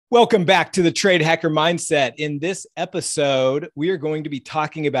Welcome back to the TradeHacker Mindset. In this episode, we are going to be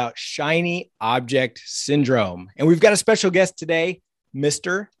talking about shiny object syndrome. And we've got a special guest today,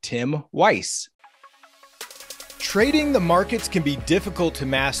 Mr. Tim Weiss. Trading the markets can be difficult to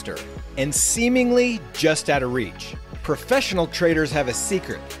master and seemingly just out of reach. Professional traders have a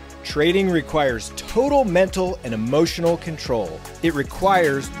secret. Trading requires total mental and emotional control. It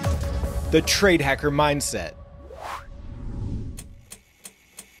requires the TradeHacker Mindset.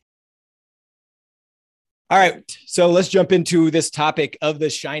 All right, so let's jump into this topic of the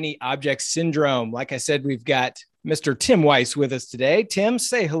shiny object syndrome. Like I said, we've got Mr. Tim Weiss with us today. Tim,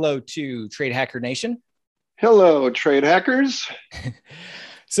 say hello to Trade Hacker Nation. Hello, Trade Hackers.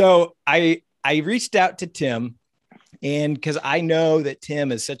 So I reached out to Tim, and because I know that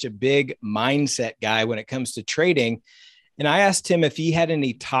Tim is such a big mindset guy when it comes to trading, and I asked him if he had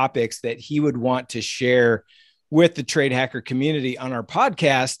any topics that he would want to share with the Trade Hacker community on our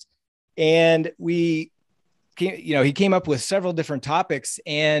podcast, and he came up with several different topics.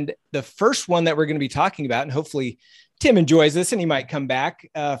 And the first one that we're going to be talking about, and hopefully Tim enjoys this and he might come back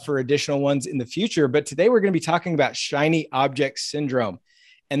for additional ones in the future. But today we're going to be talking about shiny object syndrome.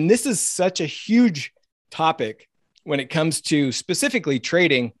 And this is such a huge topic when it comes to specifically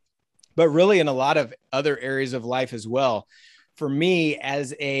trading, but really in a lot of other areas of life as well. For me,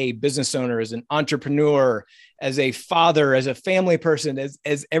 as a business owner, as an entrepreneur, as a father, as a family person,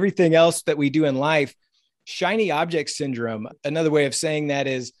 as everything else that we do in life, shiny object syndrome, another way of saying that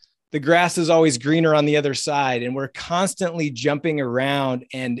is the grass is always greener on the other side. And we're constantly jumping around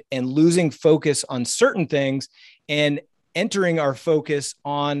and losing focus on certain things and entering our focus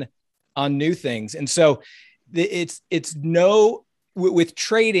on new things. And so with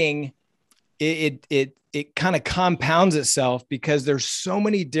trading, it kind of compounds itself because there's so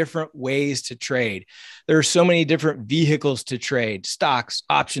many different ways to trade. There are so many different vehicles to trade: stocks,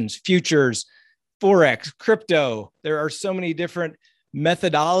 options, futures, Forex, crypto. There are so many different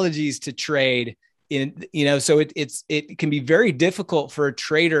methodologies to trade so it can be very difficult for a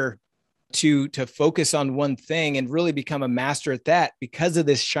trader to focus on one thing and really become a master at that because of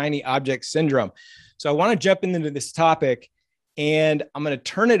this shiny object syndrome. So I want to jump into this topic, and I'm going to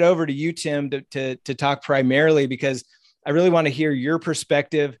turn it over to you, Tim, to talk primarily because I really want to hear your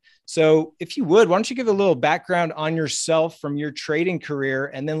perspective. So if you would, why don't you give a little background on yourself from your trading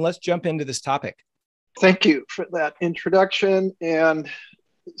career, and then let's jump into this topic. Thank you for that introduction. And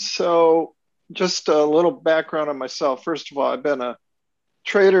so just a little background on myself. First of all, I've been a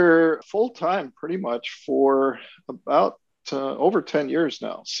trader full-time pretty much for about over 10 years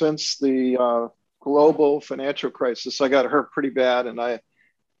now. Since the global financial crisis, I got hurt pretty bad, and I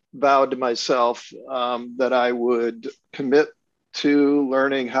vowed to myself that I would commit to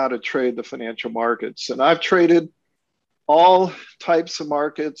learning how to trade the financial markets. And I've traded all types of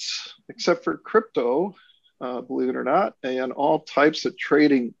markets except for crypto, believe it or not, and all types of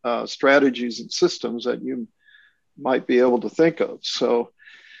trading strategies and systems that you might be able to think of. So,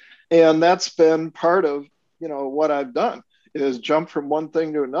 and that's been part of, what I've done is jump from one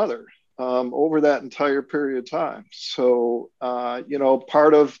thing to another over that entire period of time. So,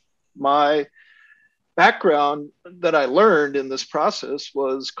 part of my background that I learned in this process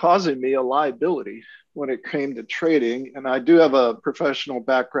was causing me a liability when it came to trading. And I do have a professional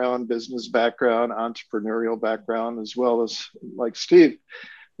background, business background, entrepreneurial background, as well as like Steve,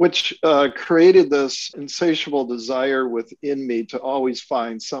 which created this insatiable desire within me to always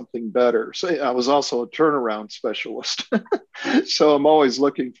find something better. So I was also a turnaround specialist. So I'm always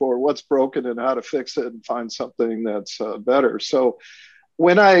looking for what's broken and how to fix it and find something that's better. So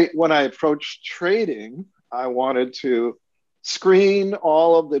when I approached trading, I wanted to screen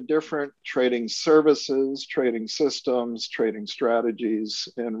all of the different trading services, trading systems, trading strategies.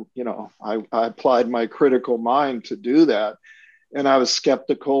 And, I applied my critical mind to do that. And I was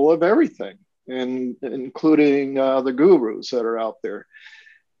skeptical of everything, including the gurus that are out there.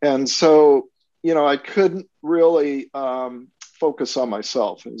 And so, I couldn't really focus on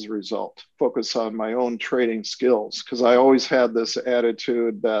myself as a result, focus on my own trading skills, because I always had this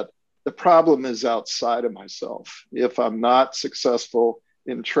attitude that the problem is outside of myself. If I'm not successful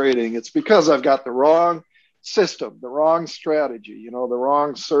in trading, it's because I've got the wrong system, the wrong strategy, the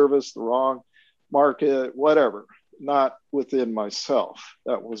wrong service, the wrong market, whatever, not within myself.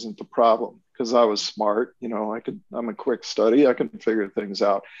 That wasn't the problem because I was smart. I'm a quick study. I can figure things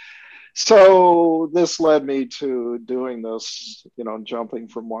out. So this led me to doing this, jumping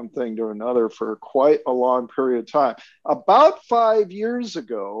from one thing to another for quite a long period of time. About 5 years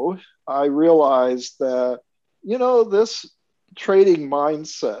ago, I realized that, this trading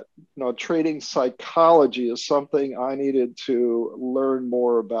mindset, trading psychology is something I needed to learn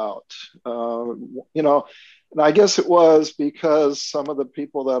more about. And I guess it was because some of the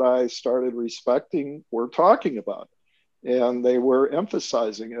people that I started respecting were talking about it and they were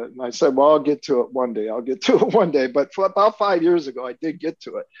emphasizing it. And I said, well, I'll get to it one day. I'll get to it one day. But for about 5 years ago, I did get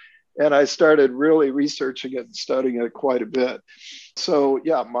to it. And I started really researching it and studying it quite a bit. So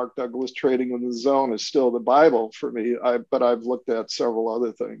yeah, Mark Douglas Trading in the Zone is still the Bible for me. But I've looked at several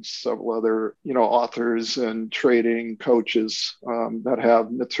other things, several other authors and trading coaches that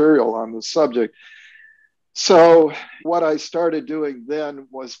have material on the subject. So what I started doing then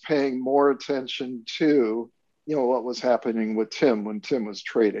was paying more attention to what was happening with Tim when Tim was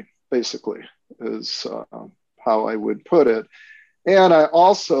trading. Basically, is how I would put it. And I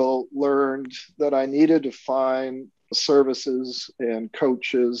also learned that I needed to find services and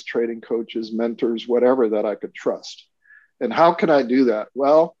coaches, trading coaches, mentors, whatever that I could trust. And how can I do that?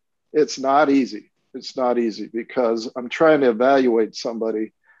 Well, it's not easy. It's not easy because I'm trying to evaluate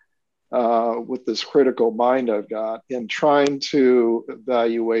somebody with this critical mind I've got and trying to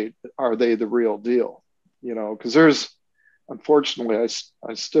evaluate, are they the real deal? Because unfortunately,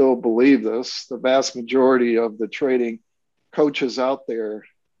 I still believe this, the vast majority of the trading coaches out there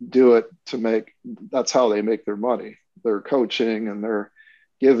do it that's how they make their money. They're coaching and they're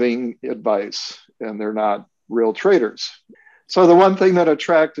giving advice and they're not real traders. So the one thing that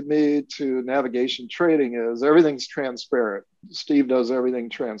attracted me to navigation trading is everything's transparent. Steve does everything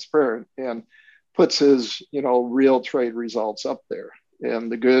transparent and puts his, real trade results up there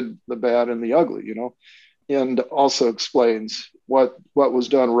and the good, the bad, and the ugly, and also explains what was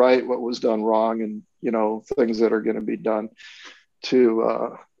done right, what was done wrong, and things that are going to be done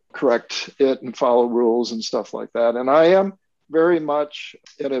to correct it and follow rules and stuff like that. And I am very much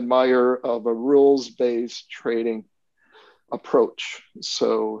an admirer of a rules-based trading approach.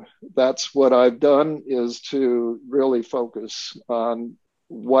 So that's what I've done, is to really focus on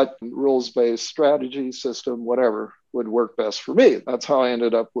what rules-based strategy, system, whatever would work best for me. That's how I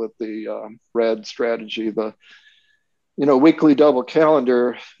ended up with the red strategy. The weekly double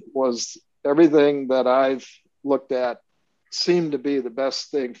calendar was everything that I've looked at seemed to be the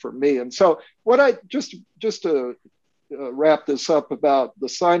best thing for me. And so what I just to wrap this up about the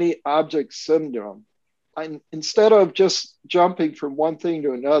shiny object syndrome, instead of just jumping from one thing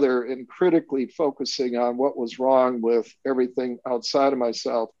to another and critically focusing on what was wrong with everything outside of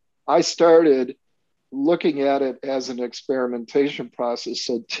myself, I started looking at it as an experimentation process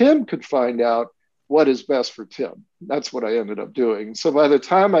so Tim could find out what is best for Tim. That's what I ended up doing. So by the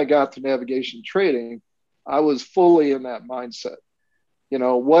time I got to navigation trading, I was fully in that mindset.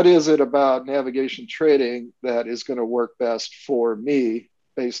 What is it about navigation trading that is going to work best for me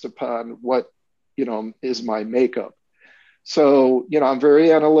based upon what, is my makeup? So, I'm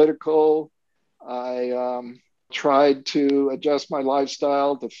very analytical. I tried to adjust my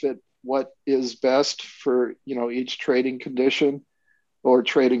lifestyle to fit what is best for, each trading condition or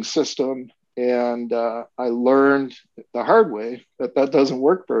trading system. And I learned the hard way that doesn't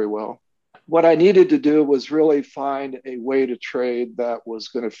work very well. What I needed to do was really find a way to trade that was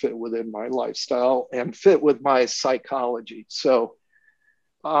going to fit within my lifestyle and fit with my psychology. So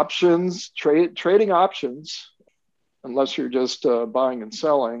trading options, unless you're just buying and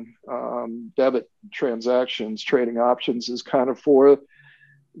selling, debit transactions, trading options is kind of for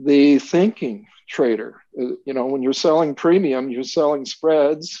the thinking trader. When you're selling premium, you're selling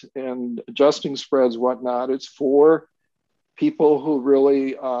spreads and adjusting spreads, whatnot. It's for people who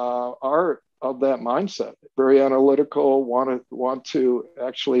really are of that mindset, very analytical, want to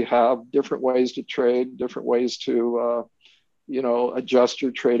actually have different ways to trade, different ways to adjust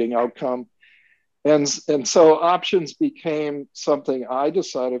your trading outcome. And so options became something I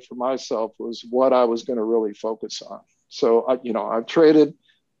decided for myself was what I was going to really focus on. So I've traded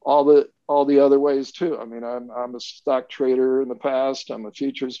all the other ways too. I mean, I'm a stock trader in the past. I'm a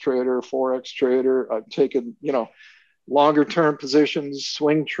futures trader, forex trader. I've taken longer term positions,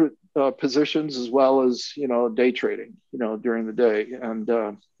 swing positions, as well as day trading during the day.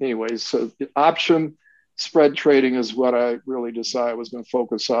 And anyways, so the option spread trading is what I really decided I was going to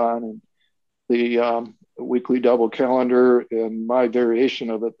focus on. And the weekly double calendar and my variation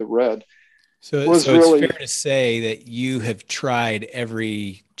of it, the red. So it's fair to say that you have tried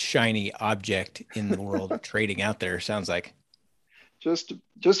every shiny object in the world of trading out there, sounds like. Just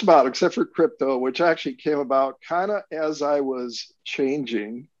about, except for crypto, which actually came about kind of as I was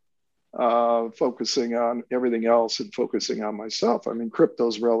changing, focusing on everything else and focusing on myself. I mean,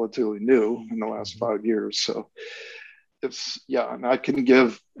 crypto's relatively new in the last 5 years. So and I can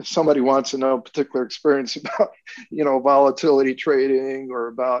give, if somebody wants to know a particular experience about, volatility trading or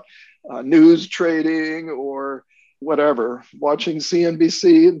about news trading or whatever, watching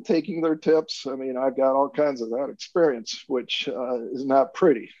CNBC and taking their tips. I mean, I've got all kinds of that experience, which is not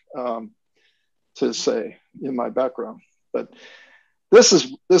pretty to say in my background. But this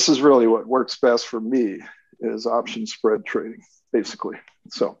is really what works best for me is option spread trading, basically.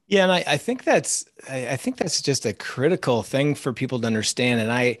 So yeah, and I think that's just a critical thing for people to understand.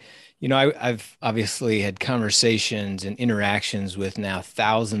 And I've obviously had conversations and interactions with now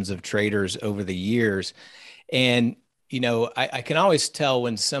thousands of traders over the years. And, I can always tell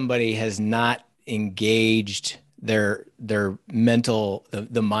when somebody has not engaged their mental,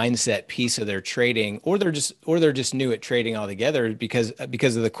 the mindset piece of their trading, or they're just new at trading altogether because of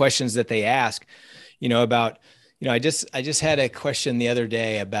the questions that they ask, about, I just had a question the other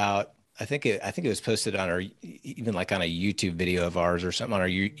day about, I think it was posted on our, even like on a YouTube video of ours or something on our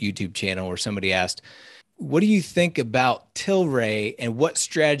YouTube channel, where somebody asked, what do you think about Tilray and what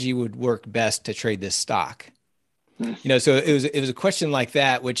strategy would work best to trade this stock? So it was a question like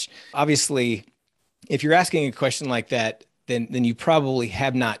that, which obviously, if you're asking a question like that, then you probably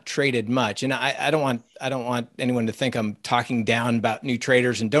have not traded much. And I don't want anyone to think I'm talking down about new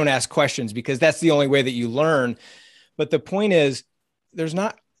traders and don't ask questions, because that's the only way that you learn. But the point is, there's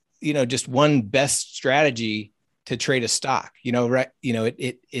not, just one best strategy to trade a stock. Right?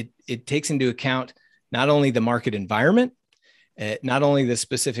 It takes into account not only the market environment, not only the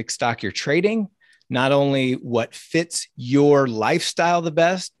specific stock you're trading, not only what fits your lifestyle the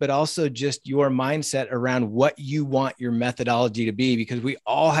best, but also just your mindset around what you want your methodology to be, because we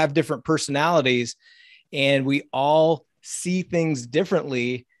all have different personalities and we all see things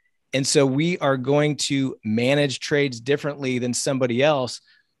differently. And so we are going to manage trades differently than somebody else.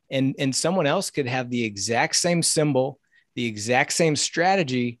 And someone else could have the exact same symbol, the exact same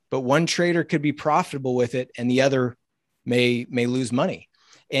strategy, but one trader could be profitable with it and the other may lose money.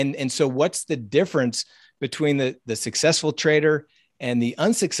 And so what's the difference between the successful trader and the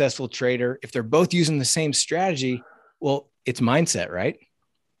unsuccessful trader if they're both using the same strategy? Well, it's mindset, right?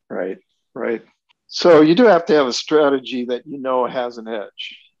 Right. So you do have to have a strategy that has an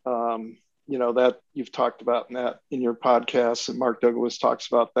edge. That you've talked about in your podcast, and Mark Douglas talks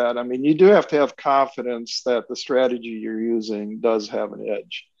about that. I mean, you do have to have confidence that the strategy you're using does have an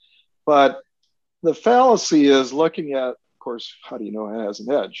edge. But the fallacy is looking at, of course, how do you know it has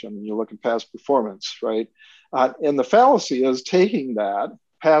an edge? I mean, you look at past performance, right? And the fallacy is taking that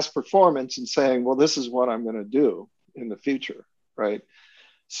past performance and saying, well, this is what I'm going to do in the future, right?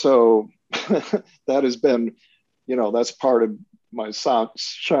 So that has been, that's part of my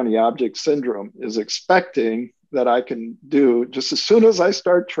shiny object syndrome, is expecting that I can do, just as soon as I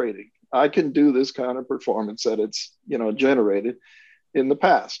start trading, I can do this kind of performance that it's, generated in the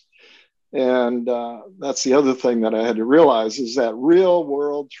past. And that's the other thing that I had to realize, is that real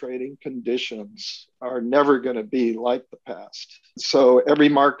world trading conditions are never going to be like the past. So every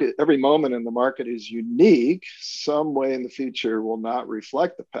moment in the market is unique. Some way in the future will not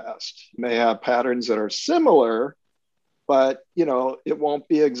reflect the past. You may have patterns that are similar, but it won't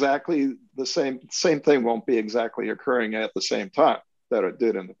be exactly the same. Same thing won't be exactly occurring at the same time that it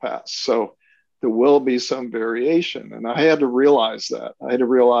did in the past. So there will be some variation. And I had to realize that. I had to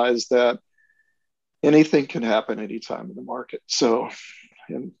realize that anything can happen anytime in the market. So,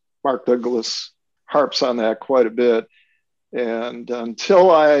 and Mark Douglas harps on that quite a bit. And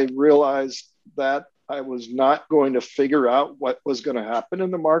until I realized that I was not going to figure out what was going to happen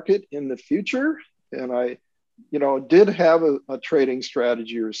in the market in the future, and I, did have a trading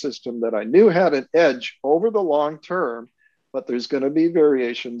strategy or system that I knew had an edge over the long term, but there's going to be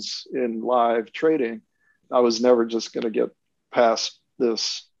variations in live trading. I was never just going to get past the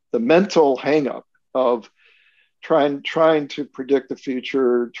mental hangup of trying to predict the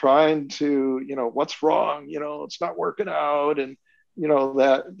future, trying to, what's wrong, it's not working out. And,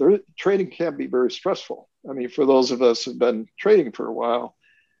 trading can be very stressful. I mean, for those of us who've been trading for a while,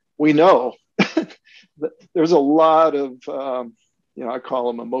 we know that there's a lot of, I call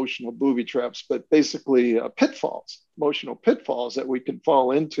them emotional booby traps, but basically emotional pitfalls that we can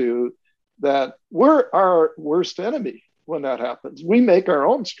fall into, that we're our worst enemy when that happens. We make our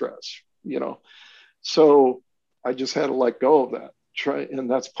own stress, So I just had to let go of that.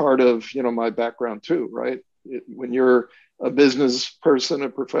 And that's part of, my background too, right? When you're a business person, a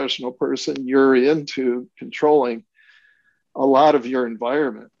professional person, you're into controlling a lot of your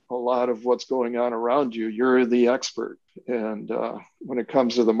environment, a lot of what's going on around you. You're the expert. And when it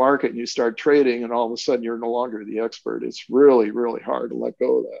comes to the market and you start trading and all of a sudden you're no longer the expert, it's really, really hard to let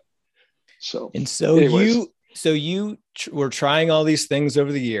go of that. So, and so anyways. So you were trying all these things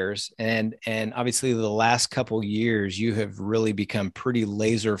over the years, and obviously the last couple years you have really become pretty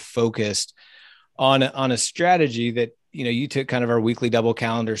laser focused on a strategy that, you took kind of our weekly double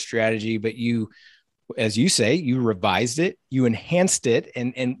calendar strategy, but you, as you say, you revised it, you enhanced it,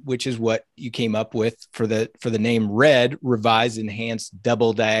 and which is what you came up with for the name Red, Revised Enhanced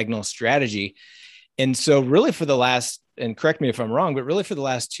Double Diagonal Strategy. And so really for the last, and correct me if I'm wrong, but really for the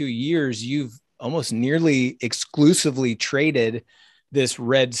last 2 years, you've almost nearly exclusively traded this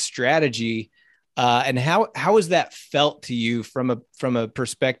red strategy. And how has that felt to you from a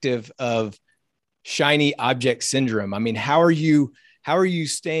perspective of shiny object syndrome? I mean, how are you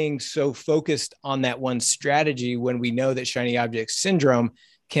staying so focused on that one strategy when we know that shiny object syndrome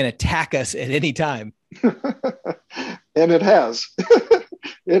can attack us at any time? And it has.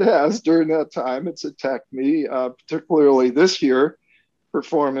 It has during that time. It's attacked me, particularly this year.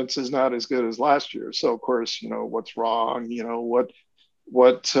 Performance is not as good as last year. So of course, what's wrong,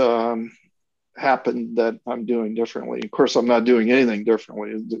 what happened that I'm doing differently. Of course, I'm not doing anything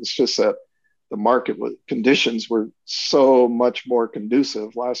differently. It's just that the market conditions were so much more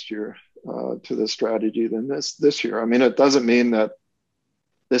conducive last year to this strategy than this year. I mean, it doesn't mean that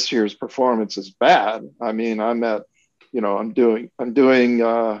this year's performance is bad. I mean, I'm doing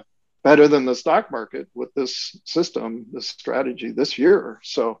better than the stock market with this system, this strategy this year.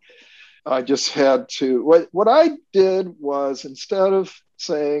 So I just had to, what I did was, instead of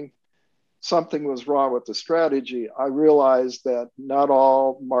saying something was wrong with the strategy, I realized that not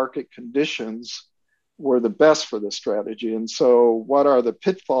all market conditions were the best for the strategy. And so what are the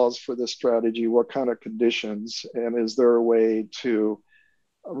pitfalls for this strategy? What kind of conditions? And is there a way to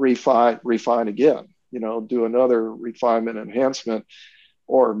refine again, do another refinement enhancement,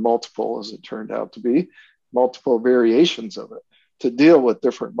 or multiple, as it turned out to be, multiple variations of it to deal with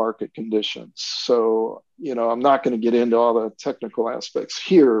different market conditions. So, I'm not going to get into all the technical aspects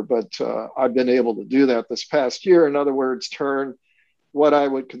here, but I've been able to do that this past year. In other words, turn what I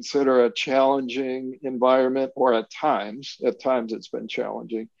would consider a challenging environment, or at times it's been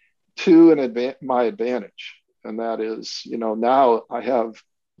challenging, to my advantage. And that is, now I have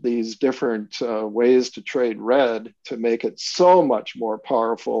these different ways to trade red to make it so much more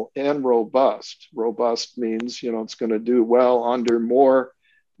powerful and robust. Robust means, it's going to do well under more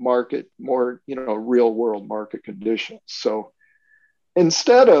real world market conditions. So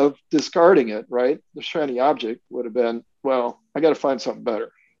instead of discarding it, right, the shiny object would have been, well, I got to find something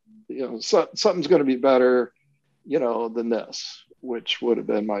better. Something's going to be better, than this, which would have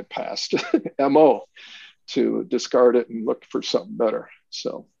been my past MO, to discard it and look for something better.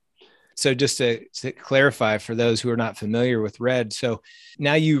 So just to clarify for those who are not familiar with red, so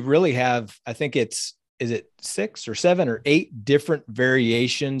now you really have, I think is it 6 or 7 or 8 different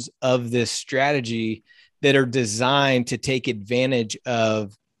variations of this strategy that are designed to take advantage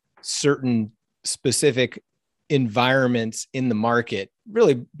of certain specific environments in the market,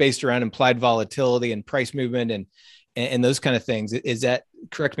 really based around implied volatility and price movement and those kind of things. Is that,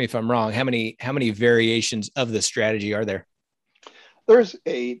 correct me if I'm wrong, how many variations of the strategy are there? There's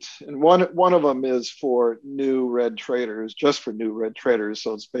 8, and one of them is for new red traders, just for new red traders.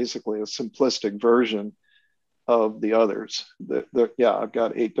 So it's basically a simplistic version of the others. I've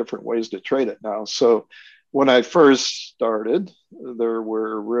got 8 different ways to trade it now. So when I first started, there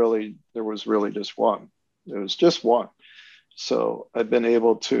was really just one. It was just one. So I've been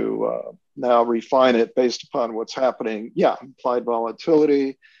able to now refine it based upon what's happening. Yeah, implied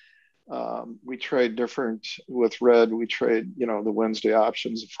volatility. We trade different with red. We trade, the Wednesday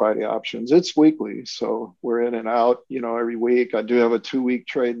options, the Friday options. It's weekly, so we're in and out, every week. I do have a 2-week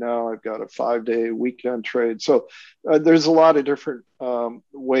trade now. I've got a 5-day weekend trade. So there's a lot of different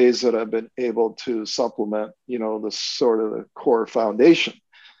ways that I've been able to supplement, the sort of the core foundation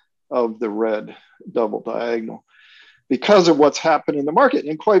of the red double diagonal, because of what's happened in the market.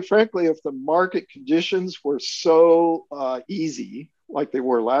 And quite frankly, if the market conditions were so easy, like they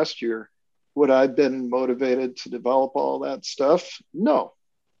were last year, would I have been motivated to develop all that stuff? No,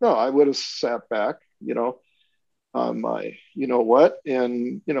 I would have sat back, on my,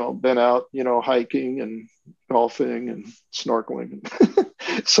 and, been out, hiking and golfing and snorkeling.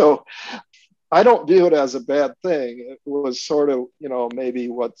 So I don't view it as a bad thing. It was sort of, maybe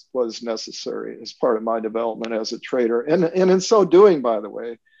what was necessary as part of my development as a trader. And in so doing, by the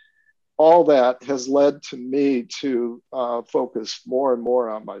way, all that has led to me to focus more and more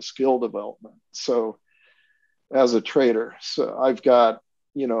on my skill development. So as a trader, so I've got,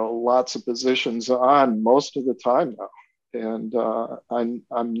 lots of positions on most of the time now, and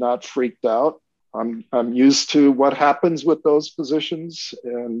I'm not freaked out. I'm used to what happens with those positions,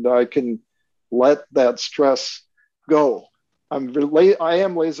 and I can let that stress go. I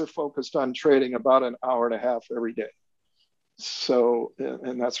am laser focused on trading about an hour and a half every day. So,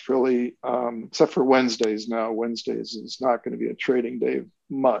 and that's really, except for Wednesdays now. Wednesdays is not going to be a trading day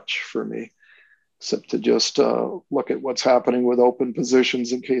much for me, except to just look at what's happening with open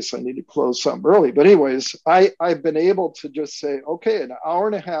positions in case I need to close something early. But anyways, I've been able to just say, okay, an hour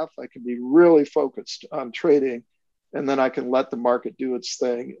and a half, I can be really focused on trading, and then I can let the market do its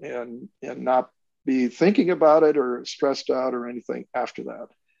thing and not be thinking about it or stressed out or anything after that.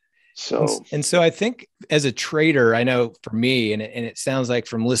 So I think as a trader, I know for me, and it sounds like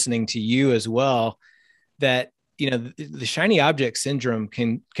from listening to you as well, that, you know, the shiny object syndrome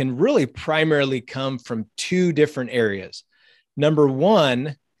can really primarily come from two different areas. Number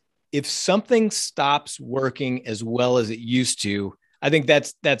one, if something stops working as well as it used to, I think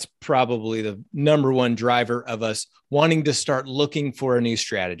that's probably the number one driver of us wanting to start looking for a new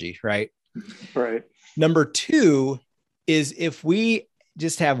strategy, right? Right. Number two is if we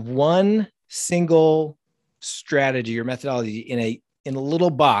just have one single strategy or methodology in a little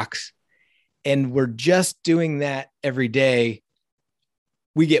box, and we're just doing that every day,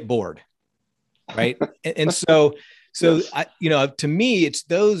 we get bored, right? and so yes. To me, it's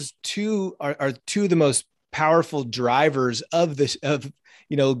those two are two of the most powerful drivers of this, of,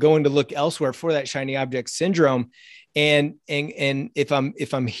 going to look elsewhere for that shiny object syndrome. And if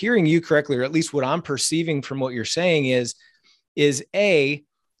I'm hearing you correctly, or at least what I'm perceiving from what you're saying is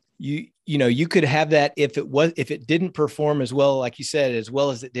you could have that if it didn't perform as well, like you said, as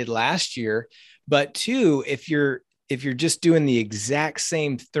well as it did last year. But two, if you're just doing the exact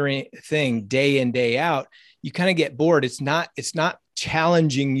same thing day in, day out, you kind of get bored. It's not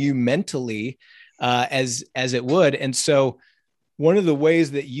challenging you mentally as it would. And so one of the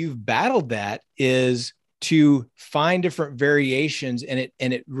ways that you've battled that is to find different variations. And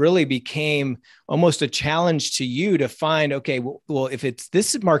it really became almost a challenge to you to find, okay, well, if it's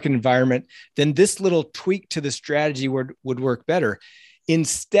this market environment, then this little tweak to the strategy would work better.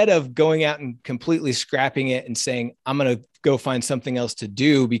 Instead of going out and completely scrapping it and saying, I'm going to go find something else to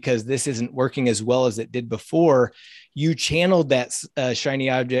do because this isn't working as well as it did before, you channeled that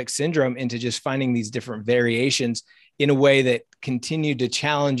shiny object syndrome into just finding these different variations in a way that continued to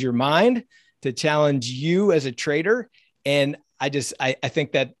challenge your mind, to challenge you as a trader. And I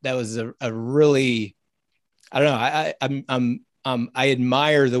think that was a really, I don't know, I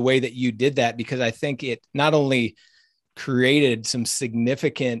admire the way that you did that, because I think it not only created some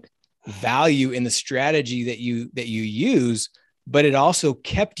significant value in the strategy that you use, but it also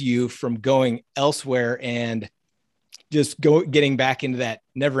kept you from going elsewhere and just getting back into that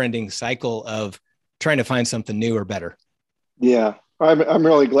never-ending cycle of trying to find something new or better. Yeah. I'm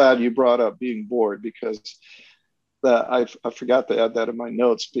really glad you brought up being bored, because I forgot to add that in my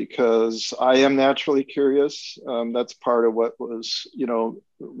notes, because I am naturally curious. That's part of what was,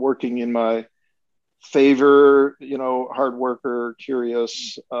 working in my favor, hard worker,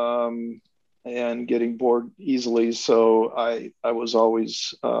 curious, and getting bored easily. So I was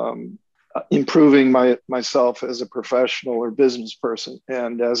always improving myself as a professional or business person.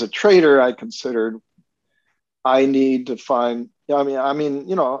 And as a trader, I considered I need to find,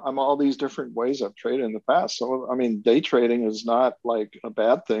 I'm all these different ways I've traded in the past. So, day trading is not like a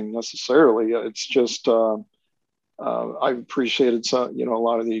bad thing necessarily. It's just, I appreciated some, a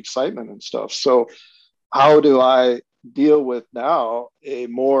lot of the excitement and stuff. So how do I deal with now a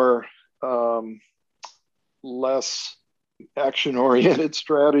more, less action-oriented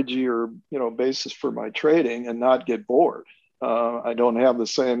strategy or, basis for my trading and not get bored? I don't have the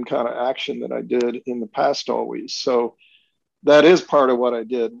same kind of action that I did in the past always. So that is part of what I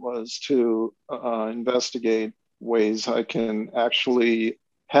did, was to investigate ways I can actually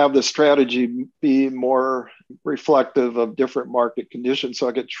have the strategy be more reflective of different market conditions, so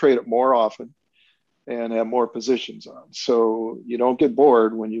I could trade it more often and have more positions on. So you don't get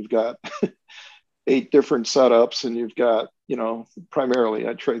bored when you've got 8 different setups and you've got, primarily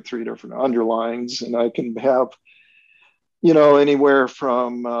I trade 3 different underlyings, and I can have, anywhere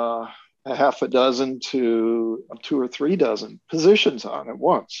from a half a dozen to 2 or 3 dozen positions on at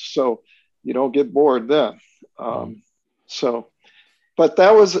once. So you don't get bored then. But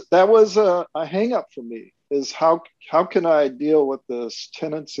that was a hang up for me, is how can I deal with this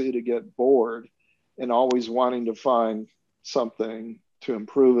tendency to get bored and always wanting to find something to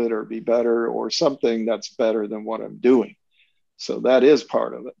improve it or be better, or something that's better than what I'm doing. So that is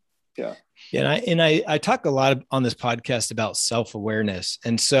part of it. Yeah. And I talk a lot on this podcast about self-awareness.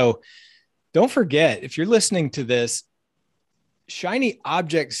 And so don't forget, if you're listening to this, shiny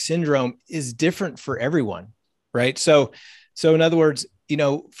object syndrome is different for everyone, right? So So in other words,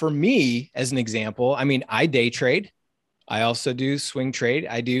 for me, as an example, I mean, I day trade. I also do swing trade.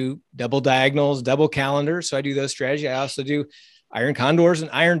 I do double diagonals, double calendars. So I do those strategies. I also do iron condors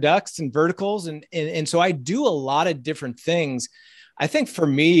and iron ducks and verticals. And so I do a lot of different things. I think for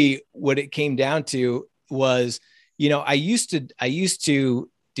me, what it came down to was, I used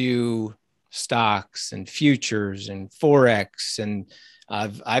to do stocks and futures and Forex, and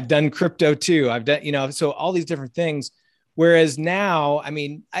I've done crypto too. I've done, so all these different things. Whereas now, I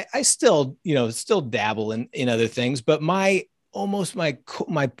mean, I still, still dabble in other things, but my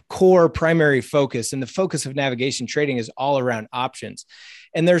core primary focus and the focus of navigation trading is all around options.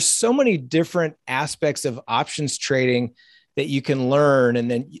 And there's so many different aspects of options trading that you can learn,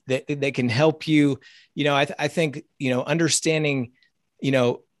 and then that can help you. I think, understanding,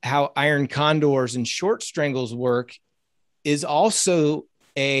 how iron condors and short strangles work is also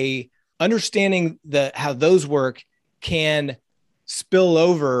understanding how those work can spill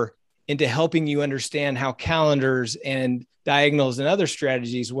over into helping you understand how calendars and diagonals and other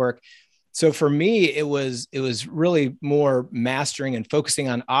strategies work. So for me, it was really more mastering and focusing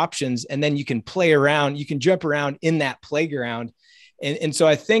on options. And then you can play around, you can jump around in that playground. And so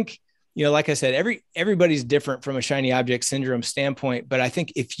I think, like I said, everybody's different from a shiny object syndrome standpoint. But I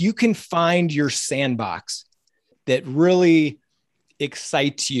think if you can find your sandbox that really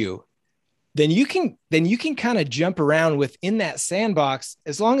excites you, then you can kind of jump around within that sandbox,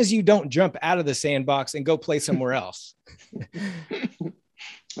 as long as you don't jump out of the sandbox and go play somewhere else.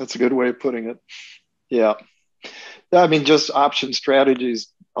 That's a good way of putting it. Yeah. I mean, just option strategies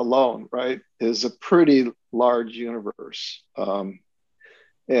alone, right, is a pretty large universe.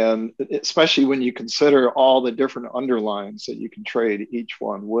 And especially when you consider all the different underlines that you can trade each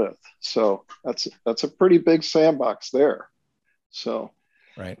one with. So that's a pretty big sandbox there. So,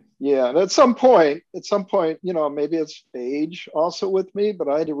 right. Yeah. And at some point, maybe it's age also with me, but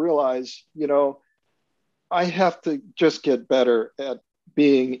I had to realize, I have to just get better at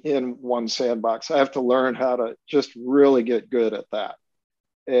being in one sandbox. I have to learn how to just really get good at that.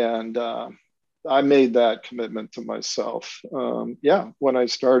 And I made that commitment to myself. When I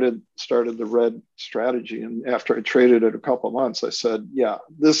started the red strategy, and after I traded it a couple of months, I said, yeah,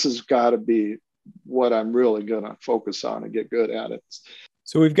 this has got to be what I'm really going to focus on and get good at it.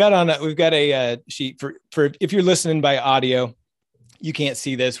 So we've got a sheet for if you're listening by audio, you can't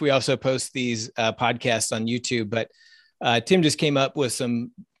see this. We also post these podcasts on YouTube, but Tim just came up with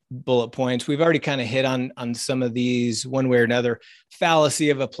some bullet points. We've already kind of hit on some of these one way or another.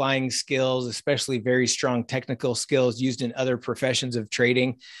 Fallacy of applying skills, especially very strong technical skills used in other professions of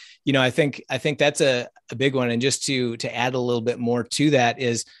trading. I think that's a big one. And just to add a little bit more to that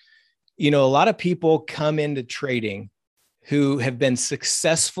is, a lot of people come into trading who have been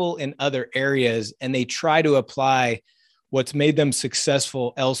successful in other areas, and they try to apply what's made them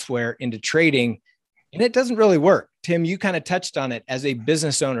successful elsewhere into trading, and it doesn't really work. Tim, you kind of touched on it. As a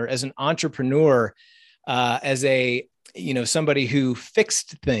business owner, as an entrepreneur, as a somebody who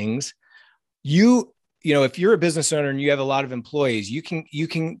fixed things, if you're a business owner and you have a lot of employees, you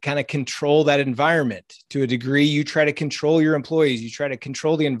can kind of control that environment to a degree. You try to control your employees. You try to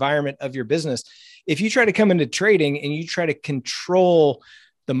control the environment of your business. If you try to come into trading and you try to control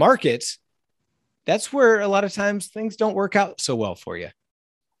the markets, that's where a lot of times things don't work out so well for you.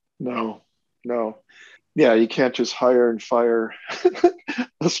 No. Yeah, you can't just hire and fire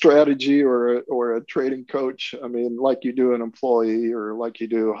a strategy or a trading coach. I mean, like you do an employee, or like you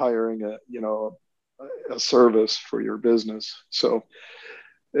do hiring a service for your business. So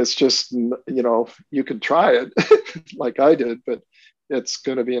it's just, you can try it like I did, but it's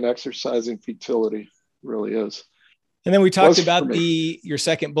going to be an exercise in futility. It really is. And then we talked about your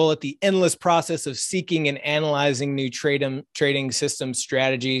second bullet, the endless process of seeking and analyzing new trading system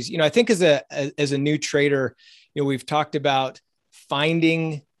strategies. I think as a new trader, we've talked about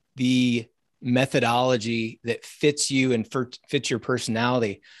finding the methodology that fits you and fits your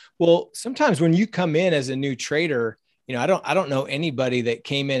personality. Well, sometimes when you come in as a new trader, I don't know anybody that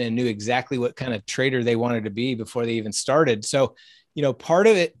came in and knew exactly what kind of trader they wanted to be before they even started. So, part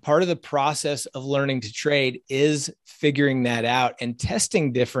of the process of learning to trade is figuring that out and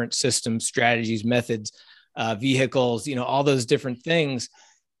testing different systems, strategies, methods, vehicles, all those different things.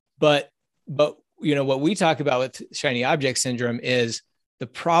 But what we talk about with shiny object syndrome is the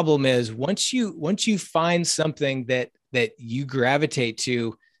problem is once you find something that you gravitate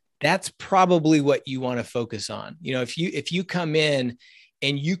to, that's probably what you want to focus on. If you come in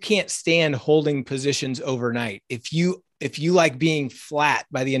and you can't stand holding positions overnight, if you like being flat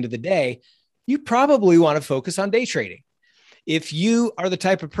by the end of the day, you probably want to focus on day trading. If you are the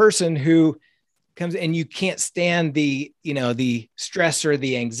type of person who comes and you can't stand the, the stress or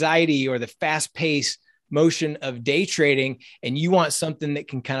the anxiety or the fast pace motion of day trading, and you want something that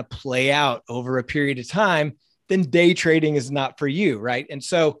can kind of play out over a period of time, then day trading is not for you. Right. And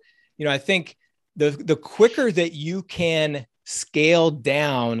so, I think the quicker that you can scale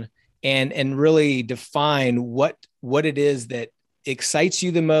down and really define what it is that excites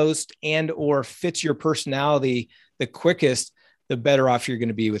you the most and or fits your personality the quickest, the better off you're going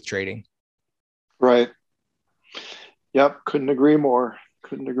to be with trading. Right. Yep. Couldn't agree more.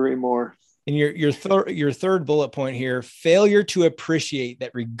 And your third bullet point here, failure to appreciate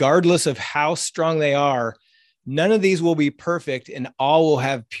that regardless of how strong they are, none of these will be perfect and all will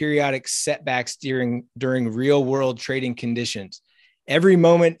have periodic setbacks during real world trading conditions. Every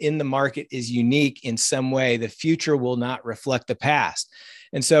moment in the market is unique in some way. The future will not reflect the past.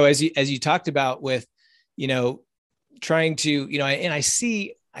 And so as you talked about with, trying to, and I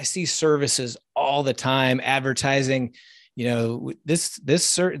see services all the time advertising, this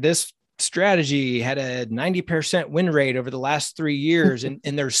strategy had a 90% win rate over the last 3 years. And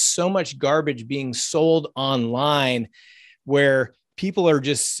there's so much garbage being sold online where people are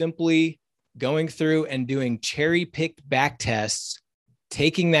just simply going through and doing cherry picked back tests,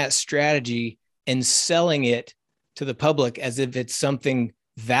 taking that strategy and selling it to the public as if it's something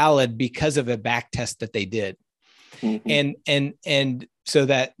valid because of a back test that they did. Mm-hmm. And so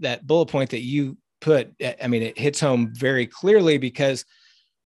that bullet point that you put, I mean, it hits home very clearly because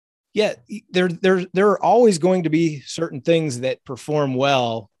there are always going to be certain things that perform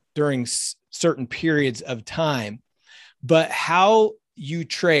well during certain periods of time, but how you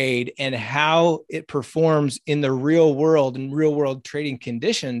trade and how it performs in the real world and real world trading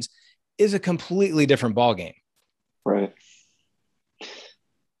conditions is a completely different ballgame. Right.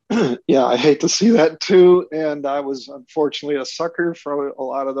 Yeah, I hate to see that too. And I was unfortunately a sucker for a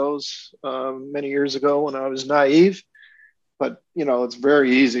lot of those many years ago when I was naive. But, it's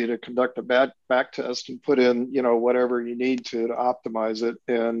very easy to conduct a back test and put in, whatever you need to optimize it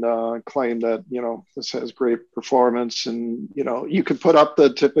and claim that, this has great performance. And, you can put up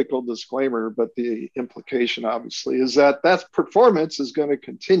the typical disclaimer, but the implication obviously is that performance is going to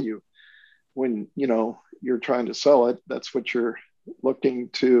continue when, you're trying to sell it. That's what you're looking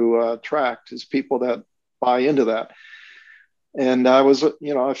to attract is people that buy into that. And I was,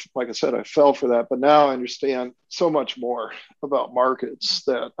 like I said, I fell for that, but now I understand so much more about markets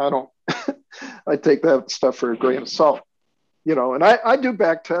that I don't, I take that stuff for a grain of salt, and I do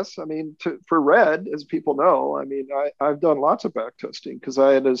back tests. I mean, for red, as people know, I mean, I've done lots of back testing because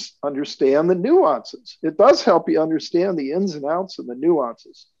I had to understand the nuances. It does help you understand the ins and outs and the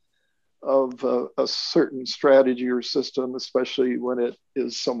nuances of a certain strategy or system, especially when it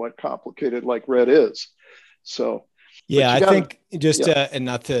is somewhat complicated like red is. So, yeah, I think just and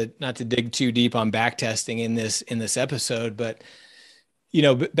not to dig too deep on backtesting in this episode, but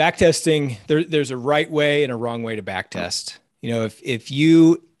backtesting, there's a right way and a wrong way to backtest. If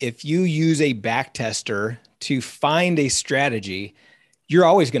you use a backtester to find a strategy, you're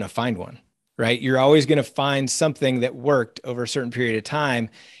always going to find one, right? You're always going to find something that worked over a certain period of time.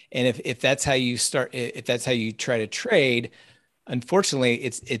 And if that's how you start, if that's how you try to trade, unfortunately,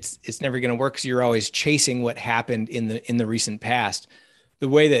 it's never going to work because you're always chasing what happened in the recent past. The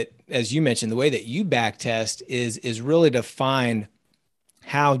way that, as you mentioned, the way that you backtest is really to find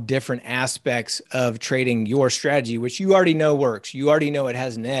how different aspects of trading your strategy, which you already know works, you already know it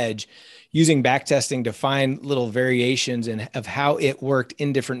has an edge, using backtesting to find little variations of how it worked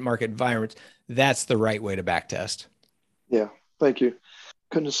in different market environments. That's the right way to backtest. Yeah, thank you.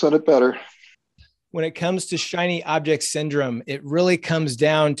 Couldn't have said it better. When it comes to shiny object syndrome, it really comes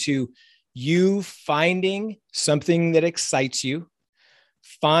down to you finding something that excites you,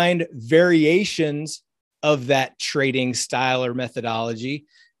 find variations of that trading style or methodology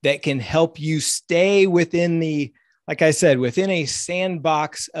that can help you stay within like I said, within a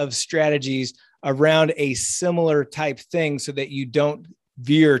sandbox of strategies around a similar type thing so that you don't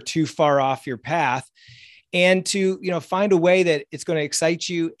veer too far off your path, and to, find a way that it's going to excite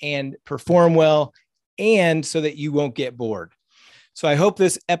you and perform well, and so that you won't get bored. So I hope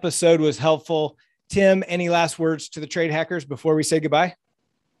this episode was helpful. Tim, any last words to the trade hackers before we say goodbye?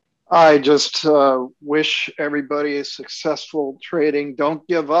 I just wish everybody a successful trading. Don't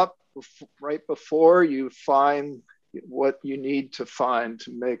give up right before you find what you need to find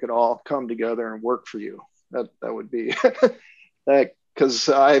to make it all come together and work for you. That would be that, because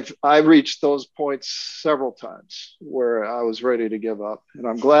I've reached those points several times where I was ready to give up, and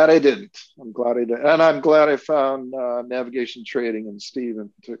I'm glad I didn't. And I'm glad I found navigation trading and Steve in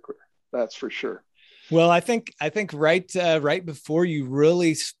particular. That's for sure. Well, I think right before you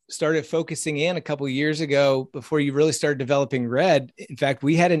really started focusing in a couple of years ago, before you really started developing Red, in fact,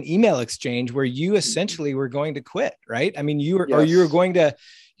 we had an email exchange where you essentially were going to quit, right? I mean, you were, or you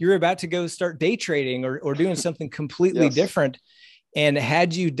were about to go start day trading or doing something completely different. And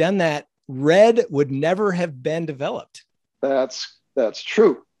had you done that, Red would never have been developed. That's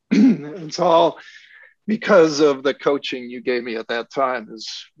true. It's all because of the coaching you gave me at that time is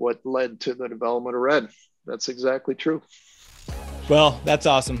what led to the development of Red. That's exactly true. Well, that's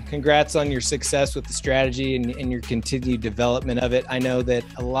awesome. Congrats on your success with the strategy and your continued development of it. I know that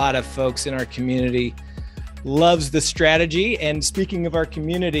a lot of folks in our community loves the strategy. And speaking of our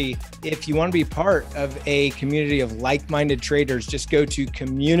community, if you want to be part of a community of like-minded traders, just go to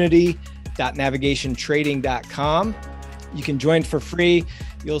community.navigationtrading.com. You can join for free.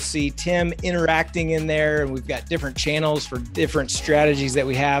 You'll see Tim interacting in there, and we've got different channels for different strategies that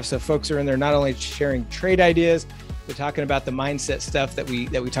we have. So folks are in there not only sharing trade ideas, but talking about the mindset stuff that we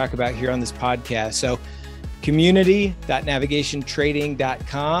talk about here on this podcast. So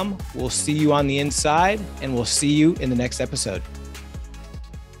community.navigationtrading.com. We'll see you on the inside, and we'll see you in the next episode.